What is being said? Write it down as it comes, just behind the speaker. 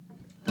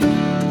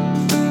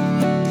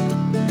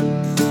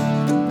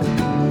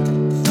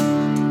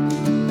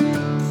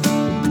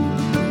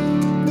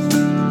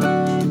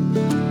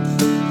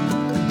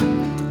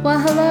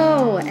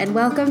and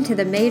welcome to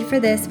the Made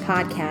for This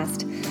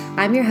podcast.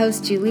 I'm your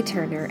host, Julie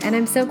Turner, and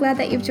I'm so glad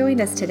that you've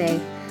joined us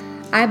today.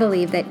 I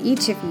believe that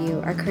each of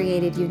you are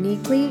created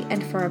uniquely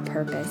and for a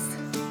purpose.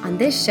 On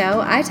this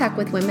show, I talk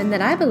with women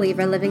that I believe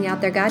are living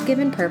out their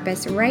God-given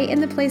purpose right in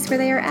the place where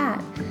they are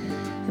at.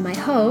 And my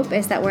hope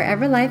is that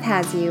wherever life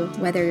has you,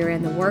 whether you're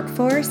in the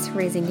workforce,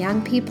 raising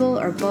young people,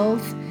 or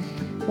both,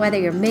 whether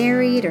you're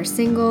married or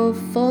single,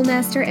 full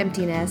nest or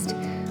empty nest,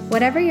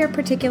 whatever your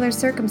particular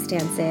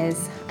circumstance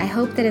is, I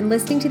hope that in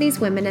listening to these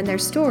women and their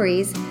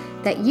stories,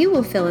 that you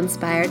will feel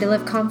inspired to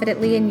live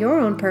confidently in your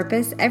own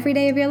purpose every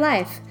day of your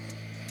life.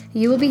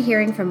 You will be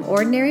hearing from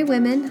ordinary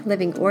women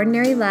living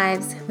ordinary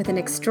lives with an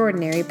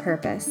extraordinary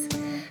purpose.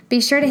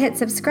 Be sure to hit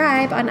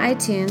subscribe on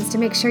iTunes to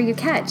make sure you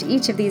catch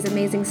each of these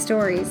amazing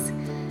stories.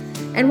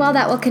 And while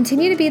that will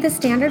continue to be the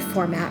standard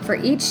format for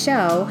each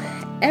show,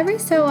 every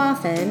so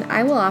often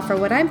I will offer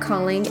what I'm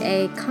calling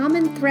a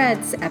Common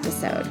Threads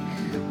episode.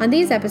 On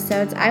these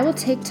episodes, I will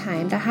take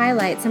time to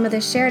highlight some of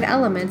the shared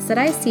elements that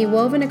I see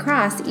woven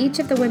across each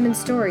of the women's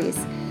stories.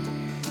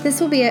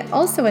 This will be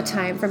also a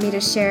time for me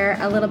to share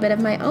a little bit of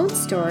my own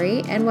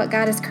story and what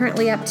God is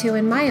currently up to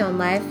in my own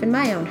life and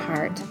my own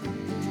heart.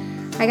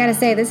 I gotta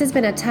say, this has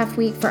been a tough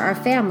week for our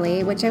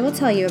family, which I will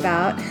tell you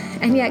about,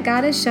 and yet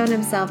God has shown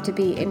himself to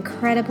be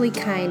incredibly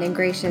kind and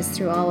gracious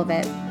through all of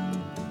it.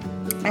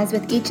 As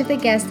with each of the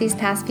guests these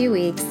past few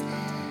weeks,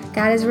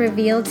 God has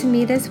revealed to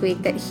me this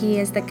week that he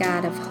is the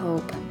God of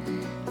hope.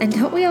 And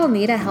don't we all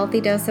need a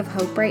healthy dose of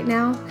hope right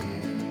now?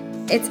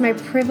 It's my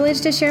privilege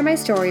to share my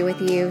story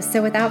with you,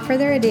 so without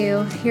further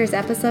ado, here's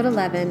episode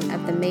 11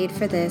 of the Made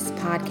for This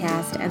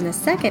podcast and the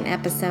second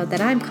episode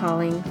that I'm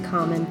calling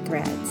Common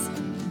Threads.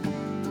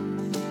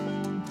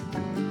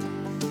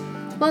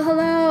 Well,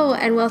 hello,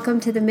 and welcome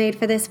to the Made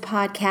for This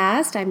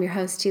podcast. I'm your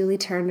host, Julie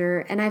Turner,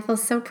 and I feel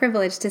so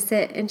privileged to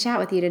sit and chat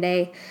with you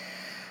today.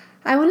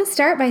 I want to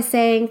start by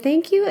saying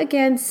thank you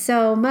again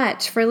so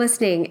much for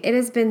listening. It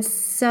has been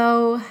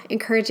so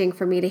encouraging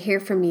for me to hear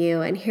from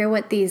you and hear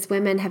what these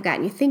women have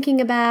gotten you thinking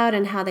about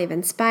and how they've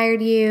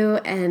inspired you.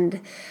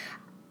 And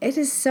it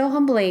is so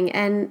humbling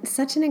and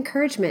such an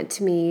encouragement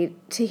to me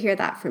to hear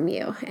that from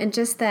you. And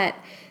just that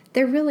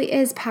there really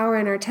is power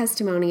in our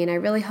testimony, and I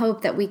really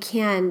hope that we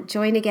can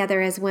join together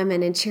as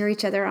women and cheer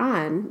each other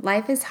on.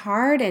 Life is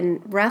hard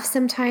and rough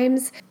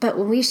sometimes, but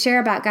when we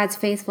share about God's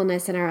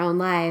faithfulness in our own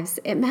lives,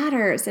 it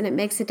matters and it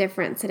makes a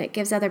difference, and it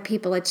gives other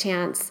people a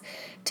chance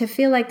to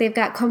feel like they've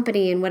got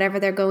company in whatever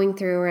they're going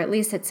through, or at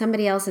least that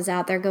somebody else is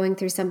out there going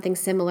through something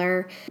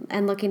similar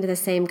and looking to the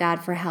same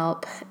God for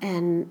help.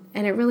 And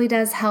it really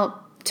does help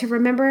to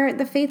remember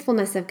the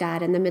faithfulness of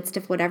God in the midst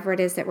of whatever it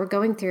is that we're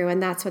going through.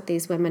 And that's what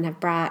these women have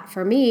brought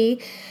for me.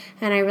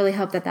 And I really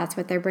hope that that's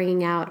what they're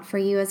bringing out for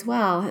you as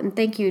well. And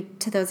thank you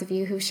to those of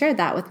you who shared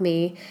that with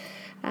me.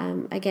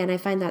 Again, I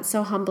find that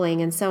so humbling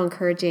and so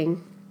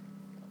encouraging.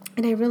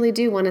 And I really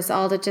do want us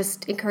all to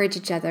just encourage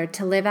each other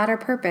to live out our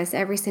purpose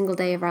every single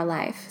day of our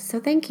life. So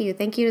thank you.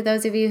 Thank you to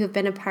those of you who've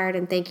been a part,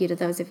 and thank you to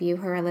those of you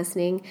who are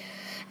listening.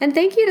 And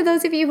thank you to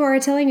those of you who are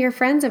telling your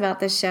friends about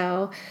this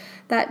show.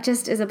 That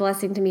just is a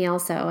blessing to me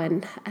also,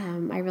 and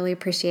I really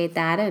appreciate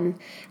that, and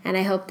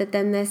I hope that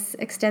then this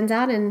extends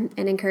out and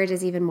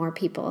encourages even more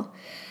people.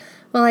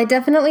 Well, I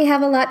definitely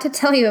have a lot to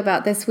tell you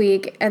about this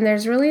week, and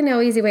there's really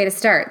no easy way to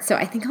start, so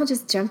I think I'll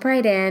just jump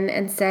right in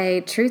and say,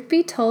 truth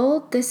be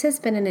told, this has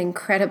been an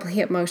incredibly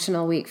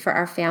emotional week for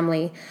our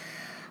family.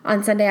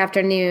 On Sunday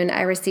afternoon,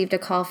 I received a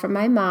call from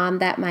my mom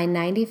that my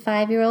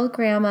 95-year-old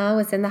grandma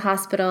was in the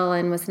hospital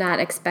and was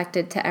not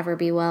expected to ever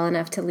be well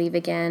enough to leave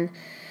again.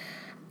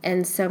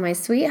 And so my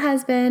sweet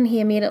husband, he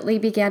immediately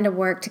began to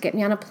work to get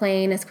me on a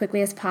plane as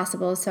quickly as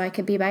possible so I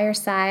could be by her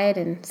side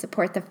and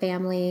support the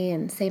family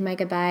and say my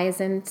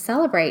goodbyes and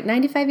celebrate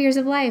 95 years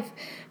of life.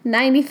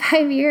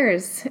 95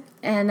 years.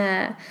 And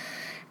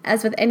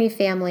as with any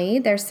family,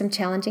 there's some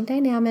challenging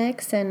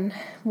dynamics, and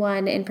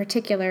one in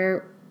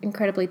particular,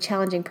 incredibly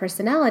challenging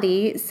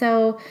personality.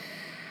 So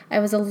I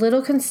was a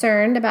little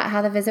concerned about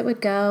how the visit would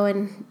go,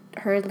 and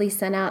hurriedly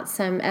sent out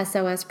some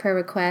SOS prayer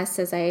requests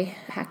as I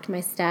packed my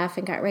stuff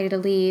and got ready to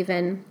leave.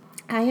 And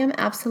I am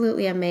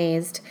absolutely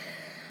amazed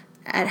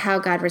at how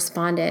God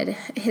responded.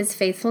 His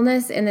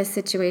faithfulness in this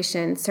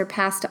situation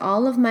surpassed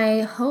all of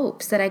my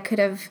hopes that I could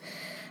have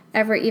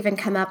ever even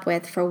come up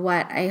with for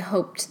what I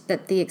hoped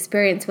that the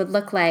experience would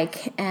look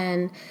like.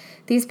 And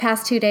these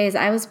past 2 days,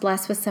 I was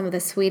blessed with some of the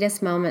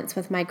sweetest moments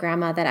with my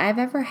grandma that I've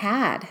ever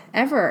had,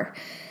 ever.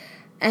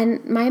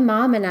 And my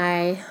mom and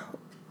I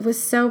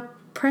was so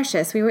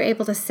precious. We were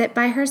able to sit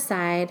by her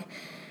side,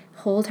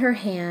 hold her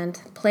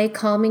hand, play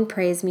calming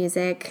praise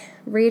music,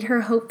 read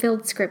her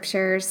hope-filled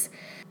scriptures.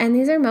 And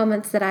these are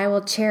moments that I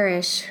will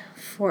cherish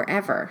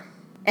forever.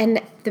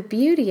 And the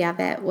beauty of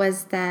it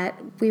was that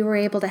we were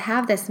able to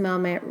have this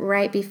moment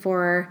right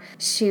before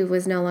she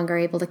was no longer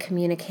able to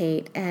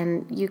communicate.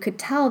 And you could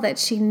tell that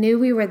she knew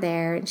we were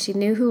there, and she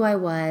knew who I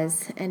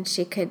was, and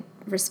she could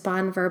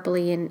respond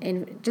verbally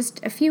in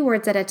just a few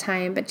words at a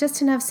time, but just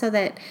enough so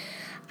that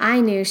I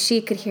knew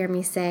she could hear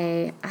me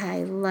say,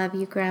 I love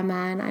you,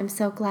 Grandma, and I'm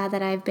so glad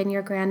that I've been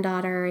your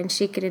granddaughter. And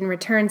she could in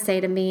return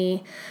say to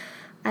me,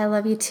 I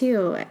love you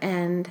too,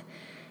 and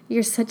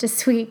you're such a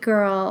sweet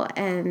girl.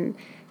 And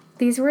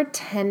these were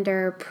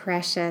tender,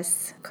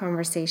 precious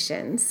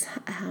conversations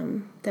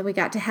that we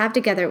got to have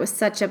together. It was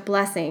such a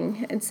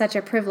blessing and such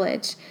a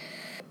privilege.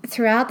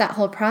 Throughout that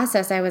whole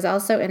process, I was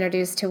also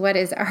introduced to what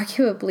is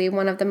arguably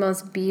one of the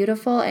most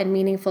beautiful and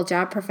meaningful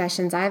job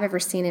professions I've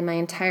ever seen in my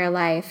entire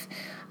life.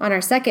 On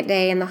our second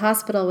day in the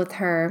hospital with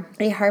her,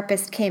 a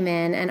harpist came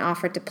in and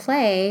offered to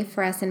play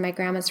for us in my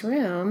grandma's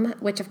room,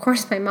 which of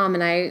course my mom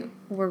and I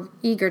were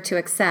eager to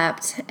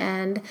accept.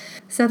 And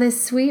so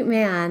this sweet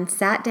man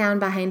sat down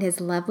behind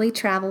his lovely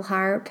travel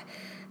harp,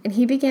 and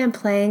he began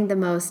playing the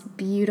most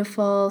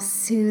beautiful,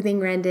 soothing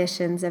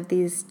renditions of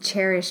these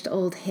cherished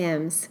old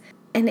hymns.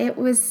 And it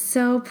was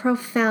so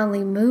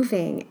profoundly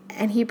moving,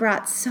 and he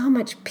brought so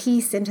much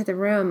peace into the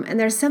room. And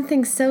there's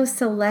something so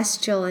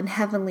celestial and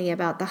heavenly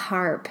about the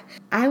harp.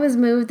 I was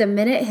moved the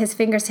minute his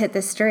fingers hit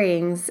the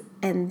strings,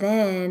 and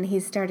then he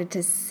started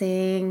to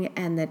sing,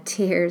 and the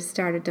tears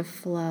started to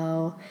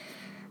flow.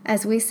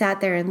 As we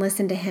sat there and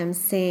listened to him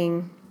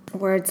sing,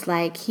 words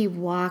like, he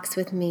walks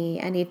with me,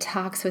 and he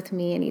talks with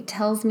me, and he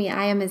tells me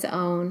I am his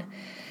own.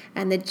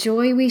 And the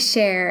joy we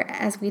share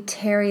as we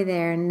tarry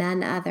there,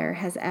 none other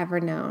has ever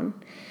known.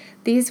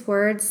 These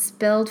words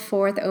spilled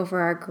forth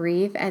over our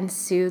grief and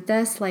soothed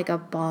us like a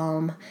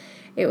balm.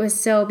 It was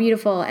so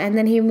beautiful. And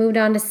then he moved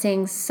on to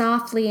sing,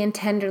 softly and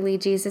tenderly,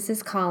 Jesus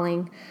is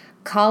calling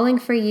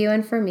for you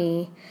and for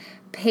me.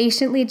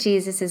 Patiently,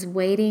 Jesus is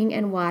waiting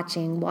and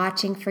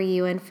watching for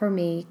you and for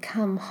me.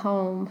 Come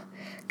home,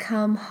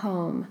 come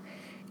home.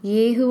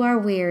 Ye who are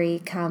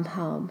weary, come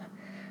home.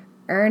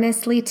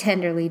 Earnestly,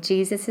 tenderly,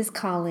 Jesus is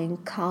calling,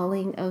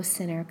 O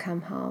sinner,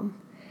 come home.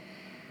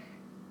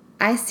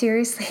 I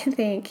seriously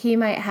think he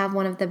might have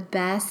one of the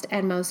best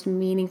and most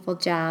meaningful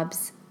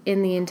jobs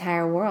in the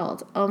entire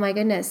world. Oh my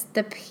goodness,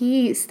 the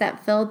peace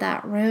that filled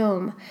that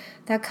room,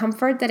 the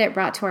comfort that it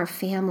brought to our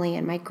family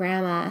and my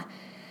grandma.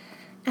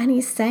 And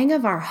he sang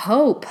of our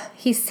hope.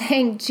 He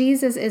sang,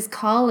 Jesus is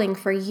calling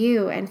for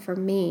you and for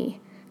me.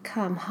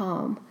 Come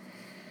home.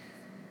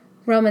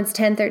 Romans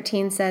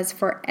 10:13 says,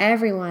 for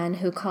everyone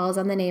who calls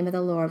on the name of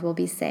the Lord will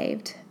be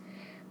saved.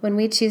 When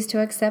we choose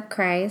to accept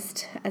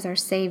Christ as our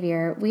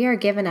Savior, we are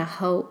given a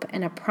hope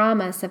and a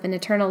promise of an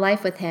eternal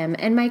life with Him,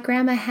 and my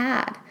grandma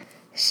had.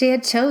 She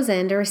had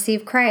chosen to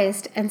receive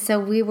Christ, and so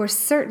we were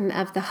certain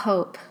of the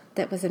hope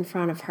that was in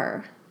front of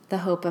her, the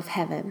hope of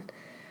heaven.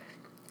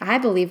 I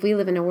believe we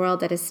live in a world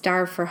that is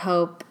starved for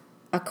hope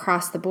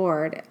across the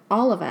board,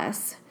 all of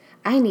us.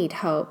 I need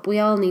hope. We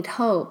all need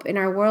hope in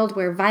our world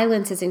where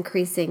violence is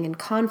increasing and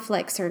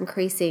conflicts are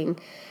increasing,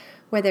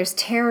 where there's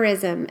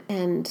terrorism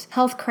and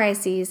health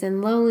crises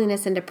and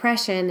loneliness and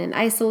depression and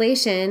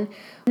isolation.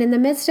 And in the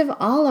midst of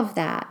all of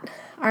that,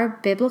 our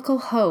biblical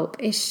hope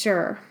is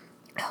sure.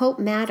 Hope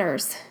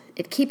matters.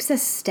 It keeps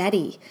us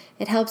steady.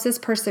 It helps us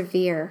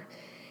persevere.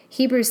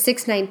 Hebrews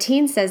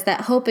 6:19 says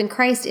that hope in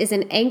Christ is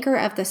an anchor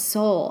of the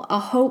soul, a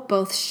hope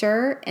both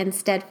sure and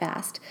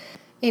steadfast.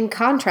 In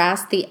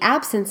contrast, the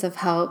absence of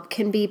hope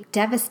can be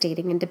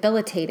devastating and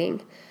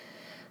debilitating.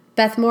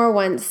 Beth Moore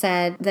once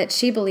said that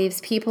she believes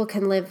people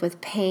can live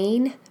with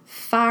pain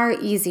far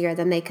easier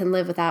than they can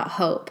live without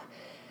hope.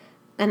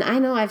 And I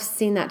know I've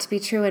seen that to be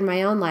true in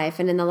my own life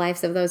and in the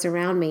lives of those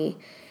around me.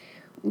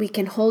 We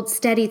can hold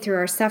steady through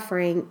our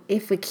suffering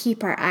if we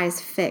keep our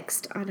eyes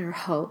fixed on our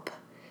hope.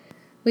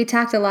 We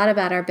talked a lot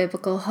about our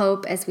biblical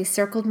hope as we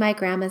circled my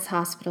grandma's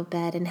hospital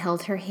bed and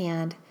held her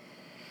hand.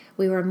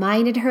 We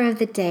reminded her of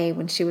the day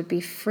when she would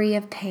be free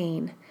of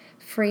pain,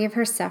 free of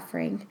her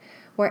suffering,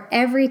 where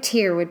every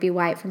tear would be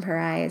wiped from her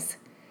eyes.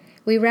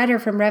 We read her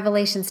from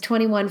Revelations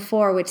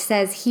 21:4, which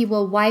says, He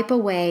will wipe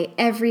away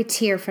every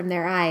tear from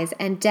their eyes,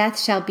 and death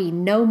shall be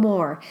no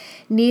more.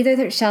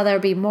 Neither shall there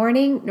be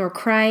mourning, nor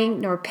crying,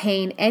 nor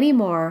pain any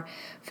more,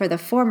 for the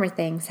former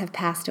things have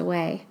passed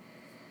away.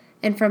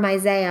 And from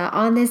Isaiah,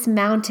 on this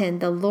mountain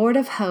the Lord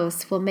of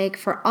hosts will make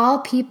for all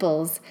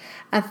peoples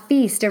a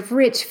feast of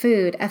rich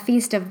food, a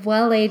feast of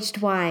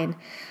well-aged wine,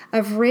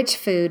 of rich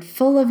food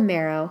full of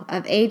marrow,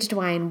 of aged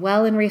wine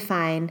well and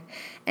refined.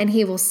 And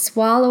he will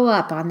swallow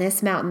up on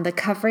this mountain the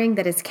covering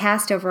that is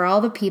cast over all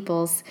the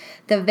peoples,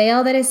 the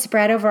veil that is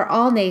spread over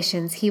all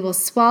nations. He will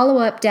swallow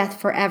up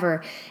death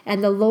forever,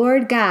 and the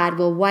Lord God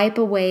will wipe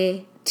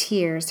away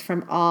tears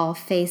from all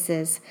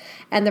faces,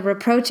 and the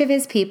reproach of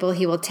his people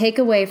he will take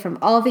away from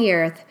all the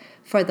earth,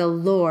 for the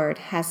Lord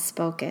has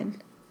spoken.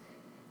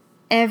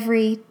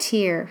 Every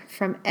tear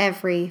from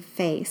every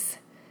face.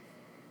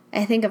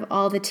 I think of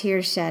all the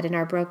tears shed in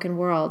our broken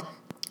world,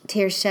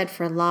 tears shed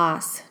for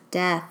loss,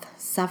 death,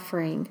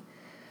 suffering,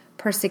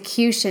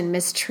 persecution,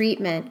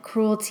 mistreatment,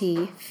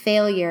 cruelty,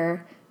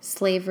 failure,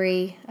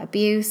 slavery,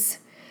 abuse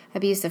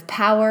of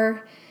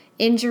power,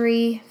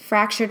 injury,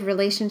 fractured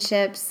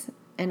relationships,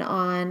 and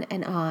on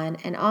and on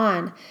and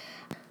on.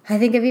 I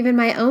think of even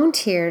my own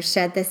tears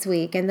shed this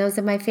week and those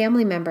of my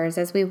family members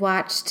as we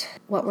watched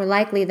what were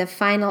likely the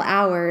final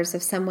hours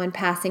of someone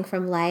passing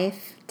from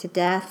life to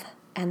death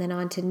and then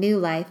on to new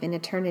life in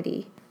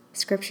eternity.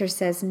 Scripture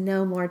says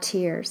no more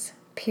tears,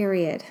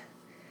 period.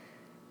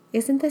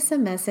 Isn't this a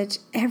message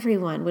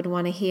everyone would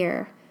want to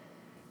hear?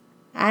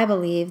 I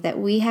believe that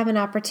we have an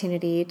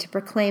opportunity to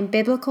proclaim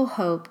biblical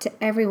hope to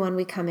everyone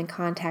we come in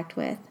contact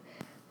with.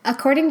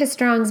 According to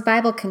Strong's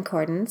Bible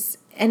Concordance,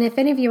 and if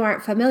any of you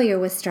aren't familiar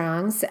with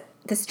Strong's,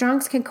 the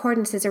Strong's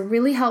Concordance is a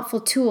really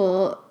helpful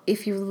tool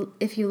if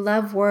you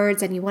love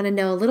words and you want to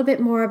know a little bit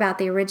more about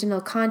the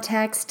original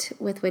context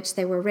with which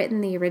they were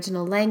written, the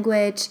original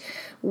language,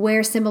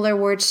 where similar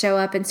words show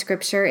up in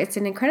Scripture. It's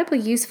an incredibly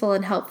useful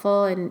and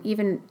helpful and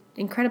even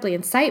incredibly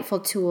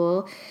insightful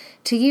tool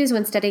to use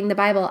when studying the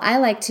Bible. I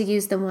like to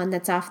use the one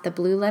that's off the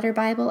Blue Letter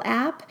Bible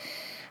app.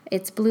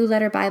 It's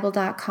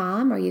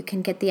blueletterbible.com, or you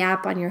can get the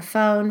app on your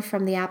phone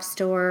from the App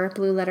Store,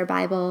 Blue Letter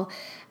Bible.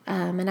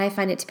 And I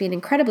find it to be an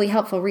incredibly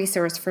helpful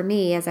resource for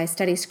me as I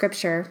study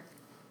Scripture.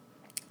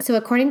 So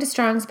according to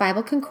Strong's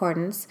Bible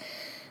Concordance,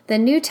 the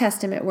New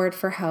Testament word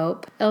for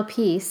hope,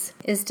 elpis,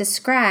 is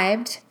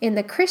described in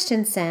the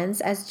Christian sense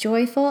as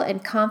joyful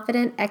and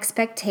confident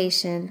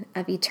expectation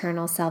of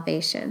eternal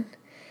salvation.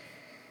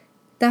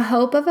 The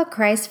hope of a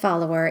Christ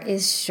follower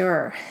is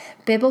sure.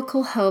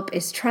 Biblical hope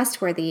is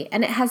trustworthy,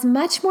 and it has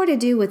much more to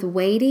do with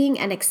waiting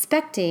and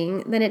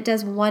expecting than it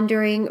does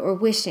wondering or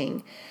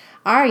wishing.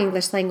 Our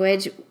English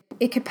language,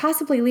 it could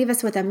possibly leave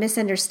us with a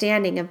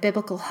misunderstanding of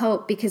biblical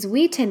hope because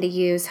we tend to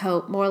use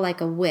hope more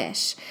like a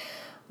wish.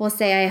 We'll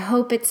say, I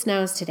hope it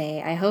snows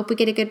today. I hope we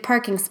get a good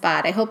parking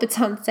spot. I hope it's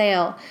on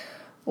sale.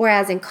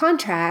 Whereas in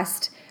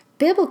contrast,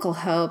 biblical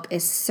hope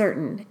is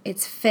certain.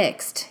 It's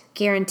fixed,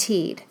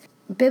 guaranteed.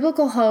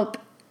 Biblical hope,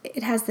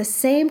 it has the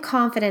same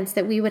confidence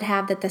that we would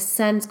have that the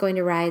sun's going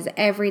to rise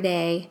every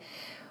day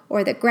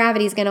or that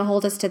gravity is going to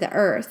hold us to the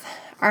earth.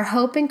 Our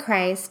hope in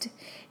Christ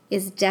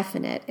is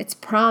definite. It's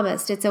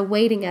promised. It's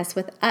awaiting us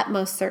with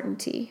utmost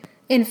certainty.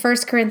 In 1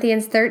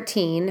 Corinthians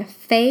 13,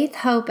 faith,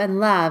 hope, and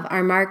love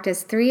are marked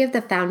as three of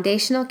the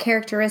foundational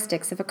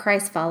characteristics of a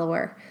Christ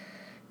follower.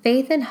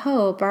 Faith and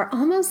hope are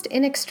almost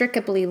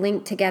inextricably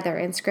linked together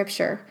in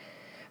Scripture.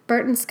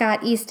 Burton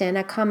Scott Easton,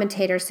 a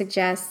commentator,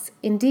 suggests,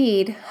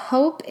 indeed,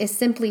 hope is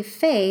simply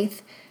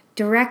faith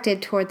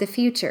directed toward the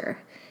future,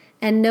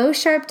 and no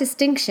sharp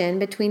distinction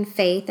between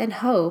faith and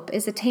hope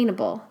is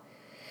attainable.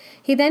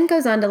 He then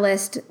goes on to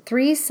list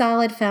three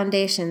solid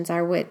foundations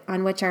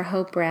on which our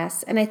hope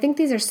rests, and I think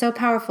these are so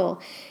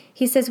powerful.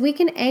 He says we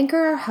can anchor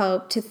our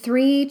hope to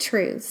three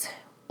truths: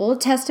 Old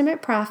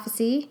Testament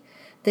prophecy,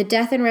 the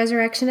death and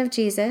resurrection of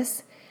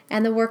Jesus,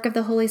 and the work of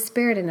the Holy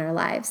Spirit in our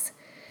lives.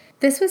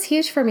 This was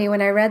huge for me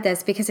when I read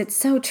this because it's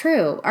so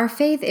true. Our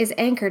faith is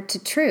anchored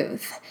to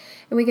truth.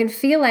 And we can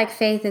feel like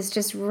faith is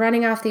just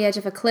running off the edge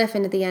of a cliff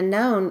into the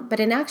unknown,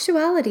 but in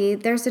actuality,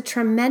 there's a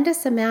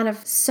tremendous amount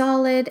of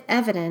solid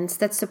evidence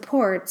that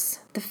supports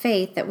the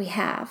faith that we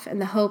have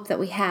and the hope that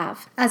we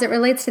have. As it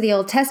relates to the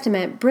Old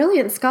Testament,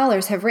 brilliant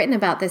scholars have written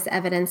about this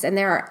evidence, and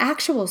there are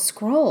actual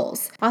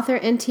scrolls. Author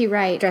N.T.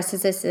 Wright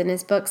addresses this in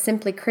his book,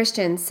 Simply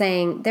Christian,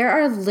 saying, there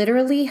are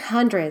literally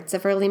hundreds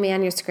of early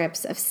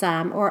manuscripts of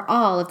some or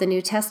all of the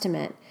New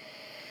Testament.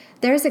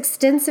 There is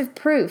extensive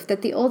proof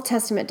that the Old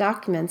Testament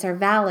documents are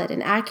valid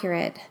and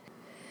accurate.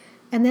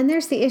 And then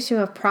there's the issue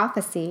of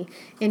prophecy.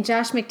 In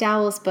Josh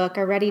McDowell's book,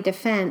 A Ready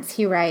Defense,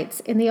 he writes,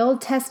 in the Old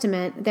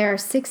Testament, there are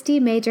 60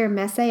 major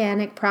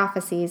messianic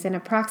prophecies and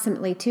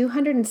approximately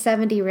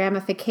 270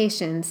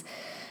 ramifications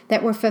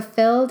that were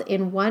fulfilled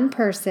in one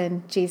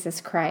person,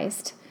 Jesus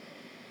Christ.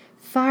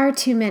 Far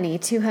too many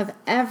to have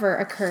ever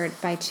occurred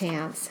by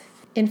chance.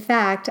 In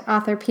fact,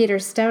 author Peter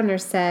Stoner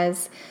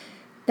says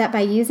that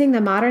by using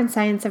the modern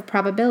science of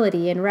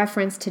probability in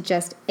reference to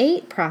just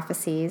 8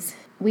 prophecies,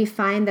 we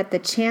find that the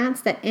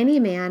chance that any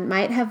man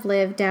might have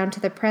lived down to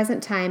the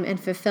present time and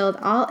fulfilled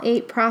all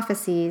 8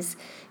 prophecies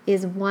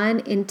is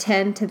 1 in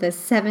 10 to the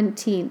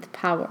 17th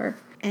power.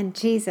 And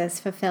Jesus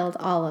fulfilled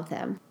all of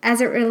them. As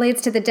it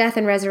relates to the death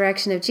and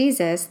resurrection of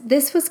Jesus,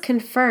 this was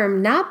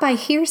confirmed not by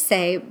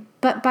hearsay,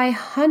 but by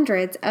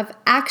hundreds of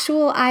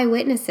actual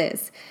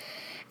eyewitnesses.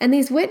 And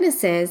these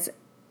witnesses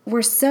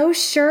were so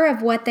sure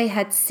of what they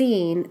had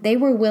seen, they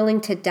were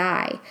willing to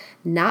die,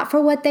 not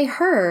for what they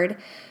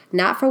heard,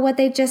 not for what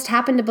they just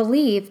happened to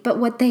believe, but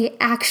what they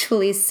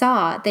actually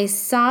saw. They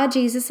saw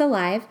Jesus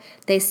alive,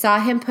 they saw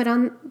him put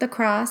on the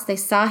cross, they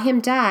saw him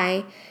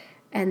die,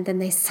 and then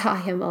they saw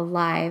him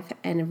alive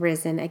and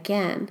risen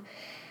again.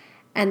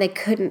 And they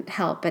couldn't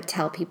help but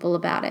tell people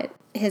about it.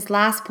 His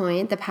last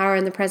point, the power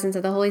and the presence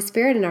of the Holy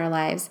Spirit in our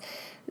lives.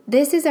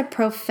 This is a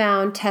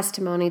profound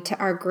testimony to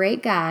our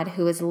great God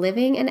who is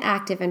living and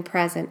active and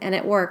present and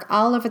at work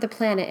all over the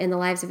planet in the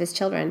lives of his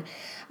children.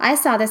 I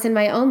saw this in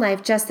my own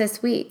life just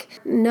this week.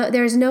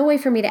 There's no way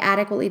for me to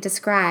adequately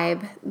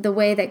describe the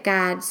way that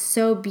God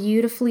so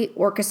beautifully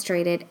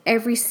orchestrated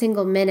every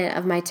single minute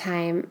of my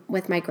time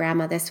with my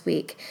grandma this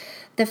week.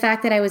 The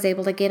fact that I was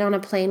able to get on a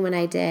plane when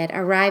I did,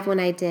 arrive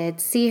when I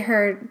did, see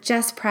her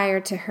just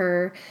prior to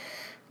her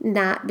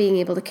not being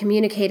able to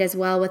communicate as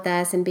well with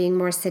us and being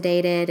more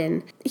sedated.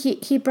 And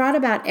he brought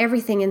about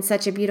everything in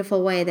such a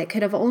beautiful way that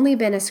could have only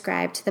been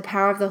ascribed to the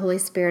power of the Holy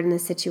Spirit in the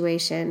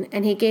situation.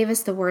 And he gave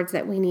us the words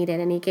that we needed,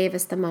 and he gave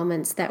us the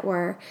moments that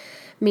were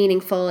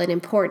meaningful and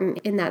important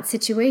in that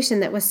situation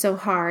that was so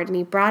hard. And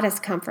he brought us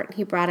comfort, and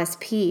he brought us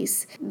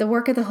peace. The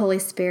work of the Holy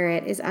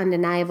Spirit is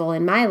undeniable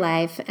in my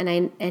life,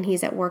 and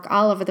he's at work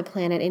all over the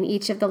planet in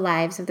each of the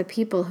lives of the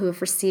people who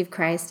have received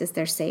Christ as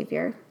their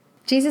Savior.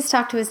 Jesus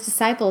talked to his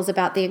disciples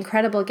about the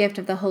incredible gift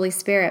of the Holy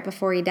Spirit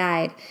before he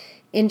died.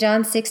 In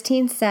John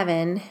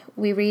 16:7,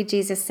 we read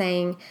Jesus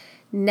saying,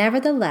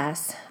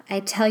 "Nevertheless,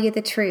 I tell you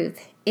the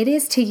truth. It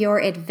is to your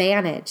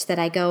advantage that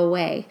I go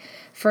away.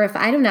 For if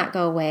I do not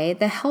go away,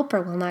 the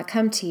Helper will not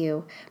come to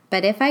you.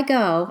 But if I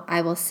go,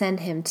 I will send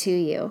him to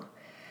you."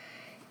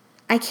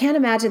 I can't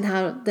imagine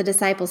how the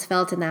disciples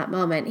felt in that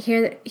moment.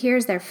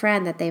 Here's their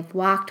friend that they've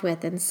walked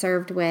with and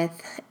served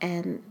with,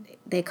 and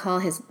they call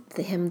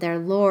him their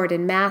Lord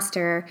and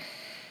Master.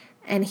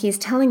 And he's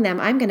telling them,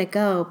 I'm going to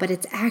go, but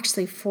it's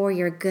actually for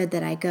your good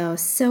that I go,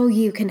 so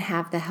you can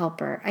have the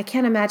Helper. I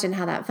can't imagine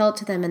how that felt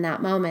to them in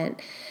that moment.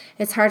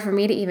 It's hard for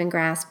me to even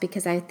grasp,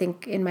 because I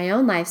think in my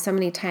own life so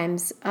many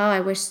times,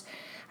 I wish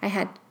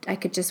I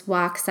could just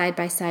walk side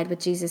by side with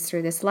Jesus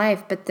through this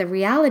life. But the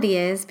reality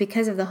is,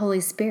 because of the Holy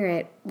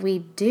Spirit,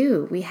 we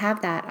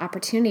have that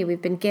opportunity.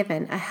 We've been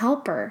given a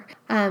helper.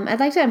 I'd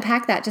like to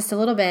unpack that just a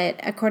little bit.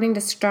 According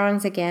to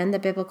Strong's, again, the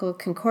Biblical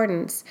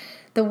Concordance,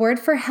 the word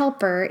for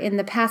helper in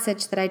the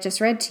passage that I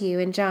just read to you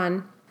in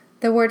John,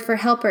 the word for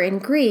helper in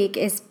Greek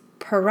is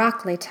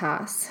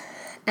parakletos.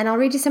 And I'll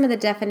read you some of the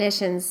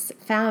definitions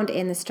found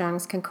in the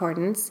Strong's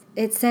Concordance.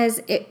 It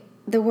says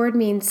the word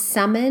means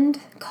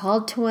summoned,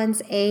 called to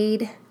one's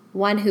aid,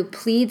 one who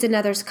pleads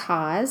another's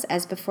cause,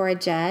 as before a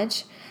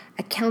judge,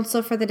 a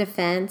counsel for the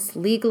defense,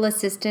 legal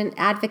assistant,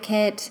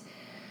 advocate,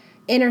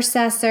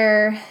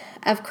 intercessor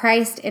of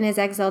Christ in his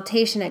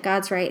exaltation at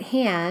God's right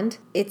hand.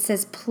 It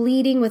says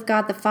pleading with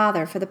God the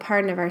Father for the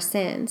pardon of our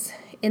sins.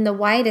 In the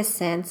widest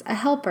sense, a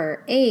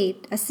helper,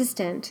 aid,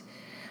 assistant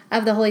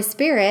of the Holy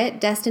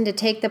Spirit, destined to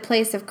take the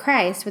place of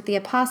Christ with the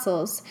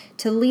apostles,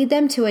 to lead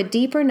them to a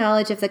deeper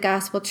knowledge of the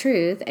gospel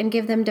truth and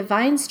give them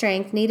divine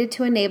strength needed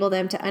to enable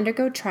them to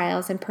undergo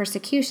trials and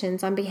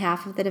persecutions on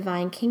behalf of the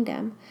divine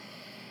kingdom.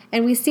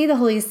 And we see the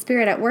Holy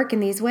Spirit at work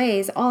in these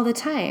ways all the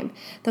time.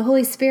 The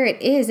Holy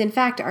Spirit is, in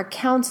fact, our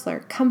counselor,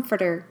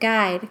 comforter,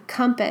 guide,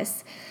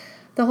 compass.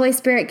 The Holy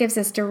Spirit gives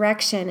us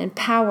direction and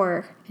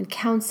power and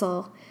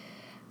counsel.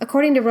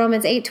 According to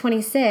Romans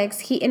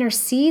 8:26, he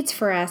intercedes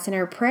for us in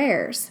our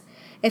prayers.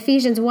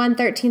 Ephesians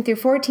 1:13 through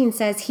 14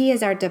 says he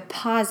is our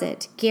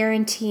deposit,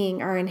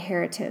 guaranteeing our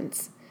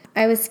inheritance.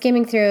 I was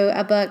skimming through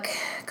a book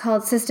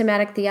called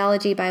Systematic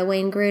Theology by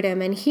Wayne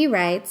Grudem, and he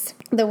writes,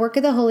 the work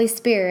of the Holy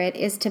Spirit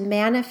is to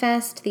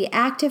manifest the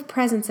active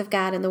presence of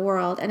God in the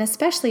world, and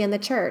especially in the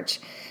church.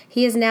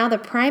 He is now the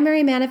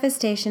primary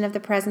manifestation of the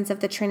presence of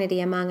the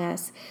Trinity among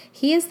us.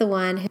 He is the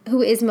one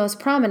who is most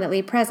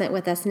prominently present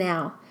with us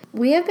now.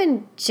 We have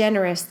been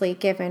generously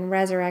given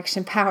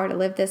resurrection power to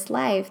live this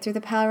life through the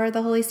power of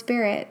the Holy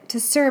Spirit, to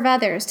serve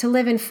others, to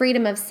live in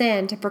freedom of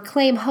sin, to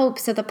proclaim hope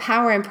so the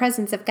power and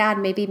presence of God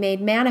may be made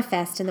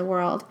manifest in the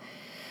world.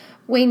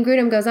 Wayne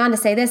Grudem goes on to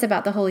say this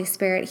about the Holy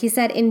Spirit. He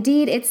said,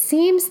 indeed, it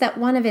seems that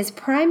one of his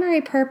primary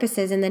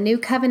purposes in the New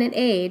Covenant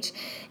age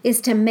is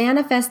to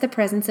manifest the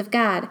presence of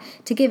God,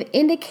 to give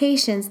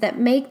indications that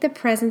make the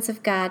presence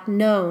of God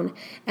known.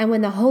 And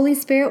when the Holy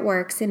Spirit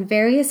works in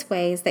various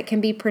ways that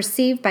can be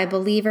perceived by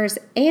believers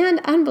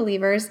and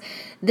unbelievers,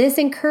 this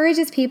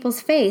encourages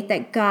people's faith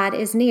that God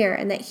is near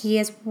and that he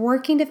is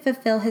working to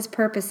fulfill his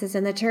purposes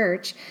in the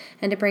church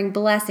and to bring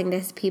blessing to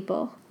his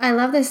people. I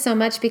love this so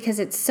much because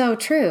it's so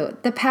true.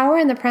 The power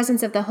and the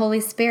presence of the Holy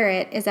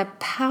Spirit is a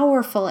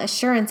powerful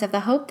assurance of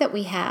the hope that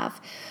we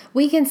have.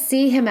 We can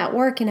see him at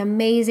work in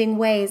amazing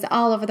ways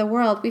all over the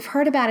world. We've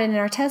heard about it in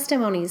our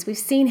testimonies. We've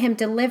seen him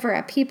deliver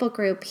a people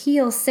group,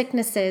 heal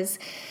sicknesses,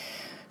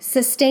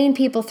 sustain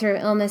people through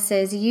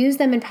illnesses, use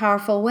them in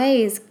powerful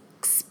ways,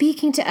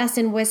 speaking to us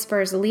in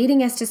whispers,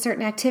 leading us to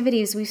certain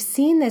activities. We've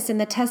seen this in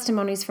the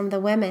testimonies from the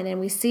women, and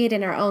we see it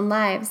in our own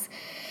lives.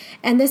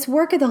 And this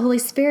work of the Holy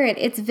Spirit,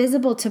 it's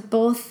visible to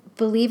both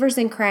believers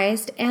in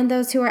Christ and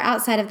those who are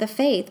outside of the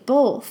faith,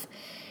 both.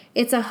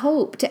 It's a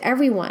hope to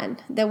everyone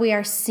that we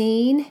are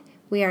seen,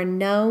 we are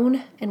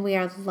known, and we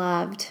are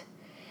loved.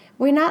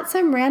 We're not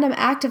some random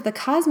act of the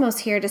cosmos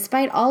here,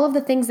 despite all of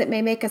the things that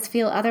may make us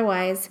feel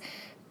otherwise.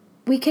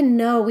 We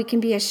can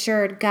be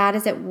assured God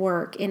is at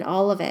work in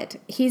all of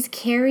it. He's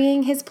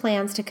carrying his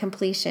plans to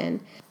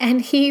completion,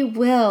 and he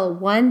will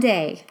one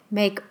day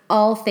make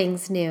all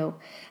things new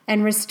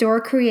and restore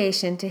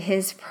creation to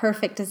his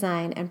perfect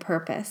design and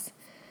purpose.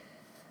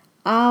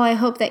 Oh, I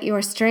hope that you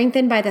are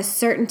strengthened by the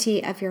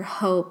certainty of your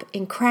hope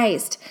in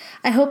Christ.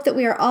 I hope that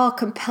we are all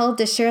compelled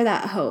to share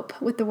that hope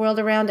with the world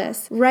around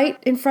us, right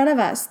in front of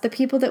us, the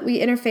people that we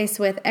interface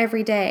with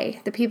every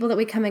day, the people that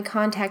we come in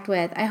contact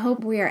with. I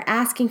hope we are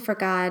asking for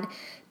God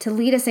to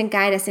lead us and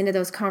guide us into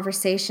those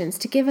conversations,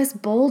 to give us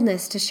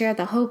boldness to share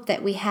the hope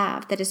that we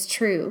have, that is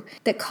true,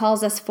 that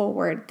calls us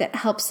forward, that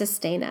helps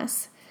sustain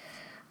us.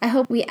 I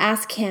hope we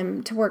ask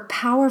Him to work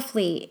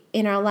powerfully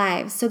in our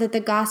lives so that the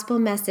gospel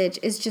message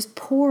is just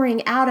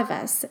pouring out of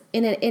us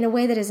in a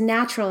way that is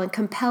natural and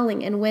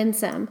compelling and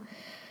winsome.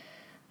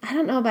 I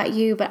don't know about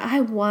you, but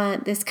I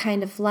want this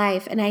kind of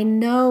life, and I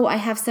know I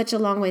have such a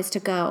long ways to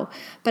go,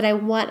 but I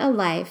want a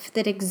life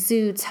that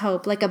exudes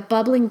hope, like a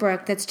bubbling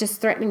brook that's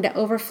just threatening to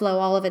overflow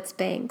all of its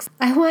banks.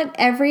 I want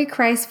every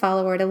Christ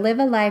follower to live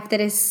a life that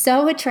is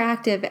so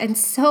attractive and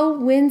so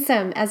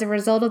winsome as a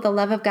result of the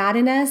love of God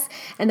in us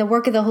and the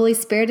work of the Holy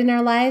Spirit in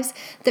our lives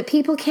that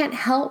people can't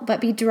help but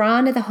be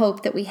drawn to the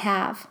hope that we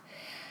have.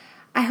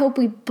 I hope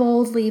we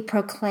boldly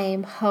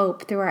proclaim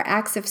hope through our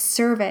acts of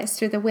service,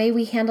 through the way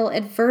we handle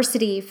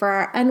adversity, for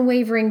our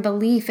unwavering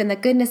belief in the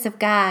goodness of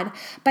God,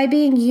 by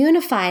being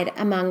unified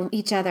among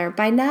each other,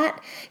 by not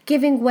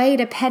giving way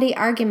to petty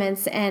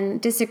arguments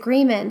and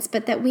disagreements,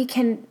 but that we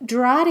can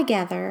draw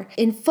together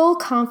in full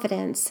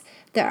confidence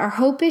that our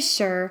hope is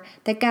sure,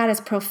 that God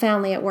is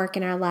profoundly at work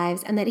in our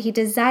lives, and that He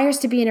desires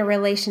to be in a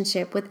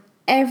relationship with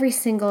every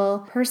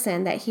single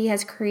person that He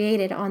has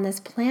created on this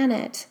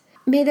planet.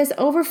 May this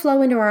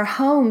overflow into our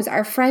homes,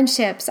 our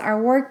friendships, our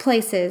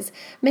workplaces.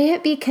 May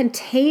it be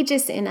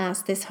contagious in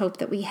us, this hope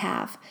that we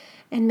have,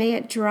 and may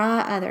it draw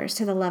others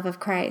to the love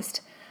of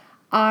Christ.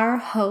 Our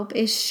hope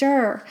is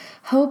sure.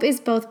 Hope is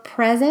both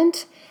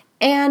present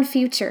and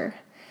future.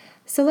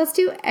 So let's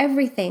do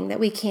everything that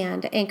we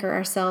can to anchor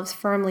ourselves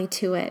firmly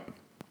to it.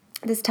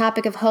 This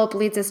topic of hope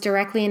leads us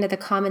directly into the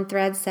Common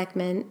Thread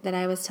segment that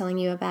I was telling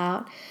you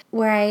about,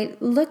 where I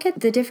look at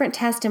the different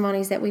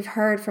testimonies that we've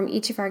heard from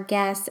each of our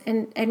guests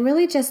and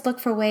really just look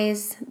for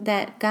ways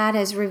that God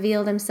has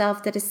revealed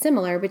Himself that is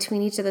similar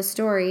between each of the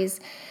stories.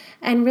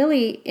 And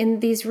really, in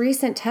these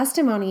recent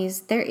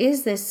testimonies, there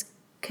is this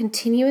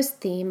continuous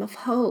theme of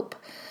hope.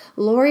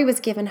 Lori was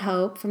given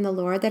hope from the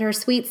Lord that her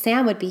sweet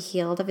Sam would be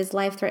healed of his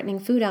life-threatening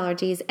food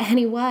allergies, and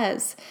he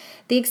was.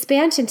 The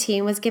expansion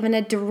team was given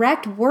a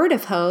direct word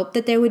of hope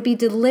that there would be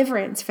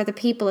deliverance for the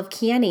people of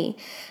Kieni,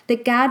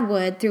 that God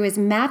would, through His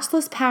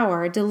matchless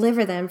power,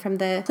 deliver them from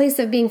the place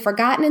of being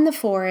forgotten in the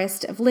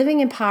forest, of living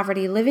in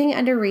poverty, living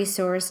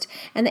under-resourced,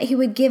 and that He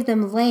would give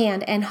them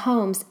land and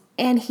homes.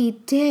 And He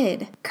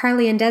did.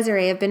 Carly and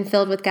Desiree have been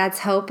filled with God's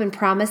hope and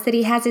promise that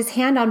He has His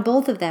hand on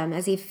both of them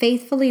as He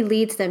faithfully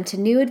leads them to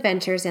new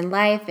adventures in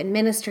life and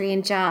ministry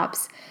and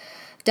jobs.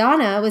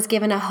 Donna was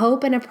given a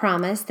hope and a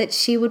promise that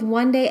she would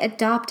one day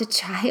adopt a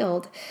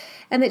child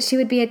and that she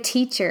would be a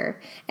teacher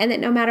and that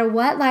no matter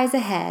what lies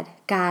ahead,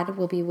 God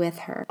will be with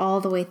her all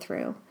the way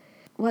through.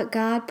 What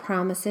God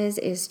promises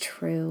is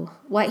true.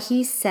 What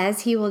He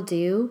says He will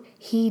do,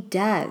 He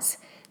does.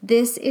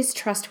 This is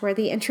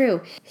trustworthy and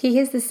true. He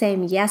is the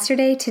same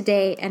yesterday,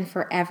 today, and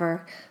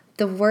forever.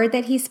 The word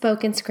that He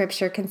spoke in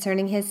Scripture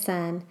concerning His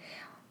Son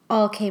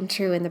all came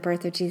true in the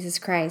birth of Jesus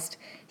Christ.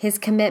 His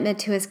commitment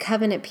to His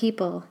covenant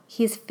people,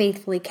 He has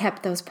faithfully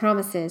kept those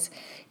promises.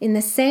 In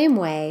the same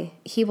way,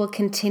 He will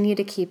continue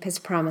to keep His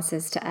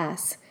promises to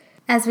us.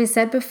 As we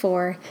said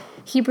before,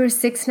 Hebrews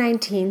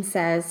 6:19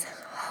 says,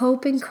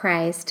 "Hope in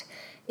Christ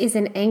is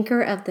an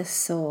anchor of the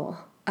soul,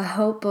 a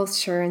hope both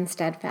sure and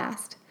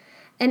steadfast."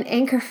 An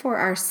anchor for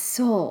our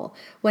soul.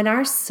 When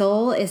our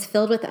soul is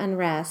filled with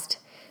unrest,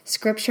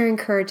 Scripture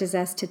encourages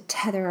us to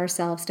tether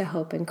ourselves to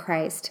hope in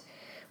Christ.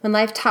 When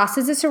life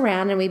tosses us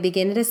around and we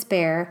begin to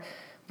despair,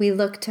 we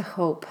look to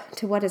hope,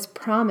 to what is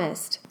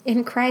promised.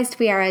 In Christ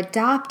we are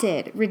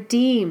adopted,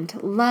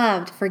 redeemed,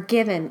 loved,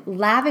 forgiven,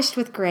 lavished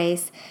with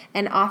grace,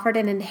 and offered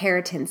an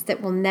inheritance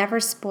that will never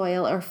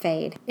spoil or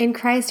fade. In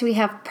Christ we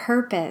have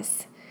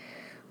purpose.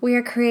 We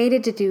are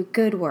created to do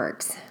good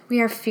works.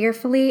 We are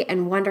fearfully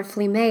and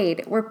wonderfully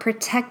made. We're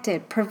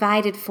protected,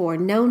 provided for,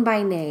 known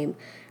by name.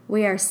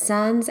 We are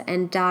sons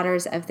and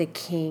daughters of the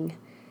King.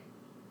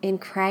 In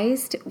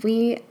Christ,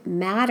 we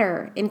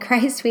matter. In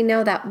Christ, we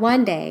know that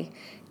one day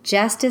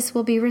justice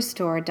will be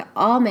restored to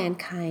all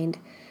mankind,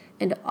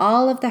 and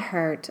all of the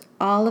hurt,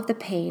 all of the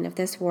pain of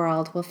this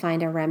world will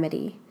find a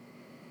remedy.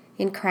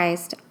 In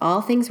Christ,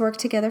 all things work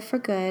together for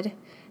good,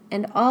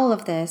 and all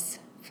of this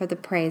for the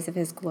praise of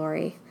His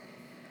glory.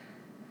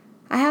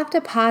 I have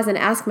to pause and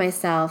ask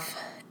myself,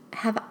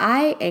 have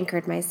I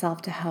anchored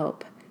myself to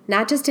hope?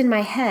 Not just in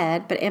my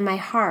head, but in my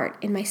heart,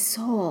 in my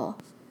soul.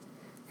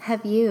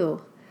 Have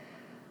you?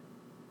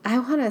 I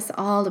want us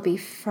all to be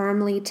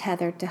firmly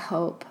tethered to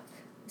hope,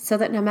 so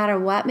that no matter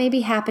what may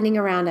be happening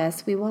around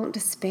us, we won't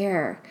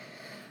despair,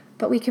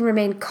 but we can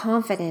remain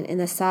confident in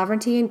the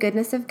sovereignty and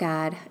goodness of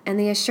God and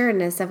the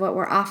assuredness of what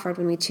we're offered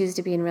when we choose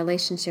to be in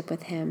relationship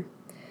with Him.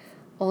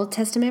 Old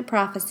Testament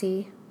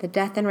prophecy, the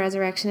death and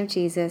resurrection of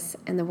Jesus,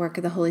 and the work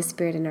of the Holy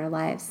Spirit in our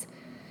lives.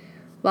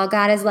 While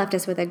God has left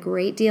us with a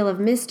great deal of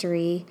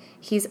mystery,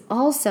 He's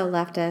also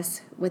left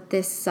us with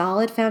this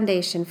solid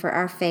foundation for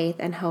our faith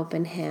and hope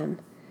in Him.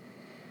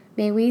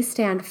 May we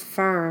stand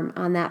firm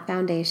on that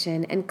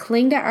foundation and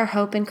cling to our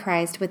hope in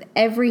Christ with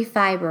every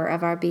fiber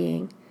of our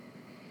being.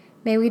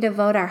 May we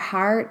devote our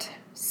heart,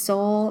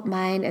 soul,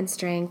 mind, and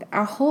strength,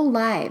 our whole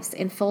lives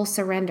in full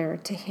surrender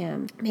to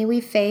Him. May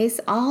we face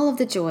all of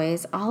the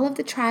joys, all of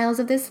the trials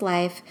of this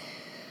life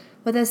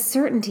with a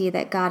certainty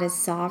that God is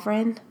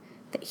sovereign,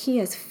 that He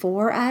is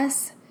for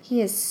us.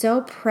 He is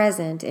so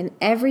present in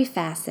every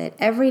facet,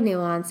 every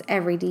nuance,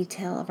 every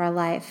detail of our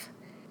life.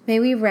 May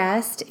we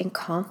rest in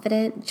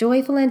confident,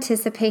 joyful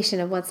anticipation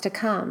of what's to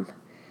come.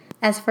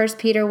 As 1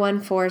 Peter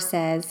 1:4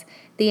 says,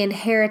 the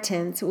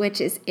inheritance which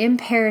is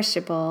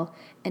imperishable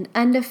and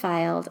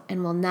undefiled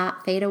and will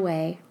not fade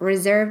away,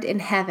 reserved in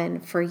heaven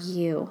for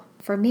you,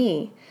 for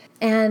me.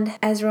 And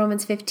as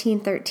Romans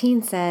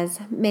 15:13 says,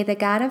 may the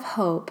God of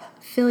hope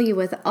fill you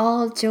with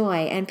all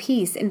joy and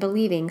peace in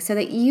believing, so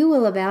that you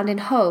will abound in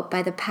hope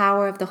by the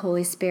power of the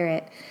Holy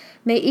Spirit.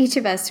 May each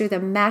of us, through the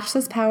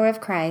matchless power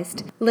of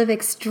Christ, live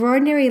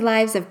extraordinary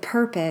lives of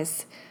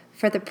purpose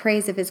for the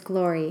praise of His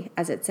glory,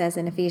 as it says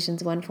in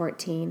Ephesians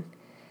 1:14,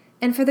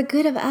 and for the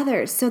good of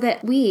others, so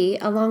that we,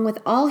 along with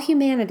all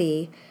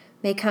humanity,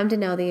 may come to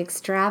know the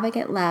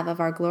extravagant love of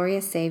our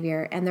glorious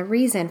Savior and the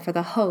reason for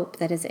the hope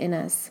that is in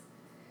us.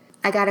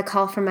 I got a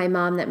call from my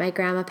mom that my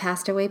grandma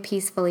passed away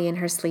peacefully in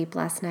her sleep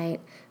last night,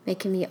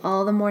 making me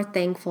all the more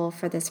thankful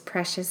for this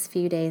precious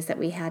few days that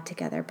we had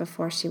together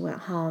before she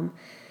went home.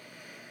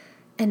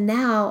 And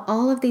now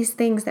all of these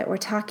things that we're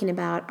talking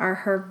about are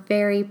her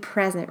very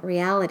present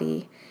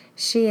reality.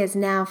 She is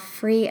now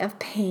free of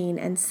pain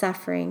and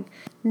suffering,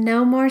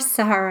 no more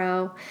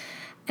sorrow,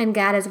 and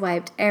God has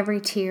wiped every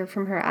tear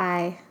from her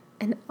eye.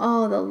 And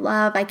oh, the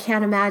love, I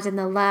can't imagine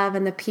the love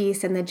and the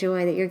peace and the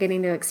joy that you're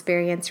getting to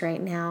experience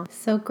right now.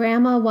 So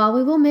Grandma, while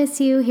we will miss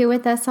you here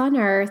with us on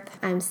earth,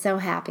 I'm so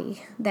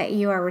happy that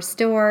you are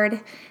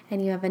restored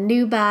and you have a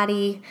new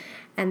body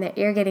and that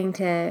you're getting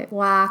to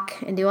walk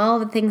and do all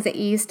the things that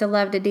you used to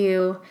love to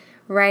do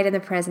right in the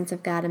presence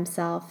of God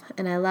Himself.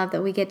 And I love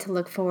that we get to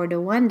look forward to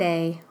one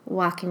day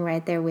walking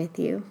right there with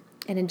you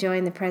and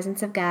enjoying the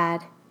presence of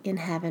God in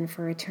heaven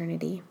for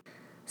eternity.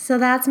 So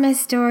that's my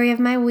story of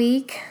my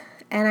week.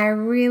 And I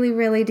really,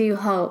 really do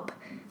hope,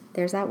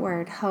 there's that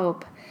word,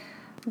 hope,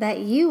 that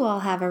you all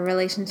have a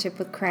relationship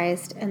with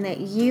Christ and that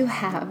you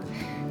have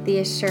the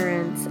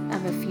assurance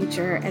of a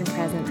future and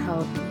present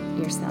hope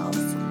yourselves.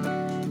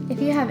 If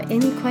you have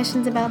any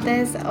questions about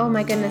this, oh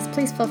my goodness,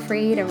 please feel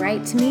free to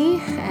write to me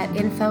at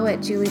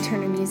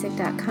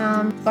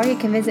info@julieturnermusic.com, or you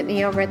can visit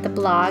me over at the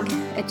blog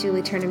at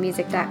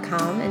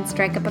julieturnermusic.com and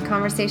strike up a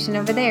conversation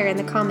over there in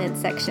the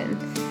comments section.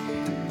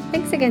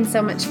 Thanks again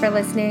so much for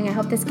listening. I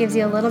hope this gives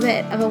you a little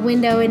bit of a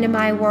window into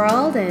my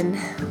world and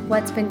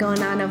what's been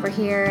going on over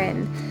here.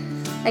 And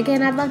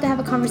again, I'd love to have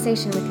a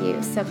conversation with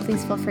you, so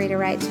please feel free to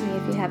write to me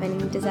if you have any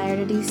desire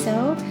to do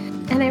so.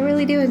 And I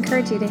really do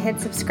encourage you to hit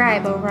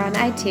subscribe over on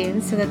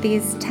iTunes so that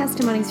these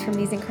testimonies from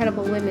these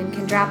incredible women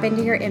can drop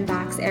into your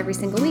inbox every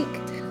single week.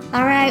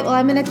 All right, well,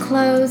 I'm going to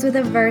close with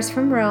a verse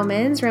from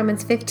Romans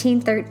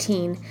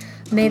 15:13.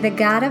 May the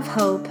God of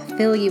hope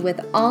fill you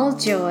with all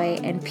joy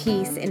and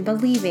peace in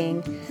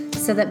believing,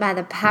 so that by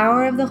the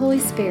power of the Holy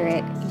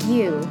Spirit,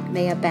 you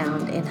may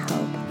abound in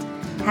hope.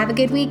 Have a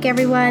good week,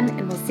 everyone,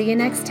 and we'll see you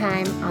next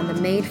time on the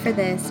Made for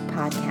This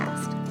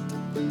podcast.